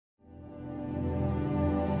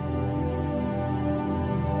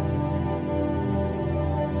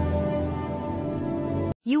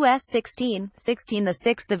U.S. 16 the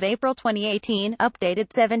 6th of April 2018,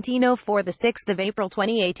 updated 1704 the 6th of April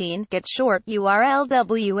 2018, get short URL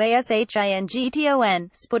WASHINGTON,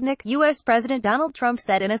 Sputnik. U.S. President Donald Trump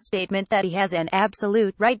said in a statement that he has an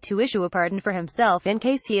absolute right to issue a pardon for himself in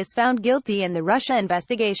case he is found guilty in the Russia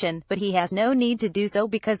investigation, but he has no need to do so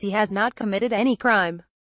because he has not committed any crime.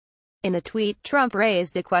 In a tweet, Trump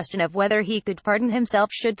raised the question of whether he could pardon himself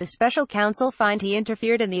should the special counsel find he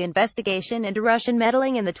interfered in the investigation into Russian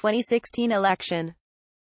meddling in the 2016 election.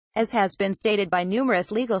 As has been stated by numerous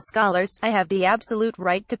legal scholars, I have the absolute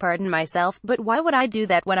right to pardon myself, but why would I do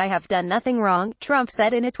that when I have done nothing wrong? Trump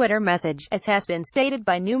said in a Twitter message. As has been stated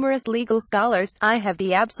by numerous legal scholars, I have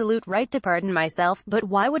the absolute right to pardon myself, but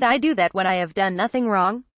why would I do that when I have done nothing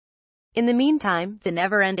wrong? In the meantime, the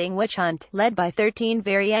never-ending witch hunt, led by 13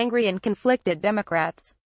 very angry and conflicted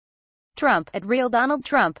Democrats. Trump, at Real Donald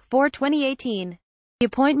Trump, 4/2018. The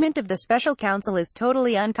appointment of the special counsel is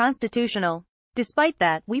totally unconstitutional. Despite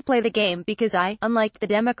that, we play the game, because I, unlike the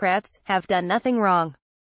Democrats, have done nothing wrong.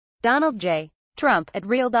 Donald J. Trump, at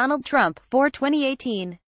Real Donald Trump,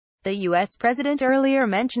 4/2018. The U.S. president earlier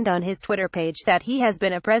mentioned on his Twitter page that he has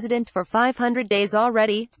been a president for 500 days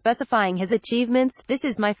already, specifying his achievements. This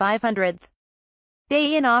is my 500th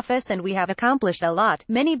day in office and we have accomplished a lot.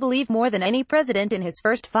 Many believe more than any president in his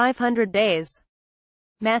first 500 days.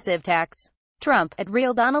 Massive tax. Trump, at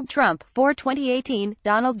Real Donald Trump, 4/2018.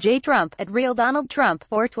 Donald J. Trump, at Real Donald Trump,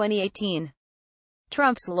 4/2018.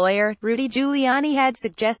 Trump's lawyer, Rudy Giuliani, had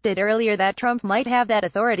suggested earlier that Trump might have that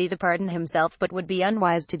authority to pardon himself but would be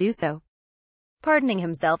unwise to do so. Pardoning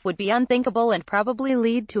himself would be unthinkable and probably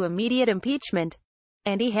lead to immediate impeachment.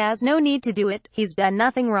 And he has no need to do it. He's done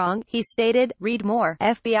nothing wrong, he stated. Read more.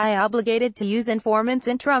 FBI obligated to use informants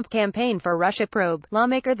in Trump campaign for Russia probe.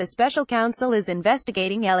 Lawmaker. The special counsel is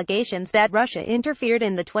investigating allegations that Russia interfered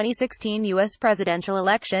in the 2016 U.S. presidential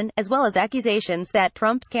election, as well as accusations that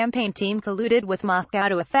Trump's campaign team colluded with Moscow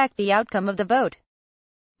to affect the outcome of the vote.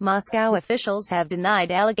 Moscow officials have denied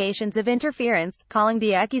allegations of interference, calling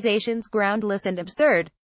the accusations groundless and absurd.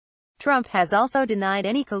 Trump has also denied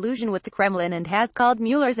any collusion with the Kremlin and has called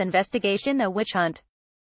Mueller's investigation a witch hunt.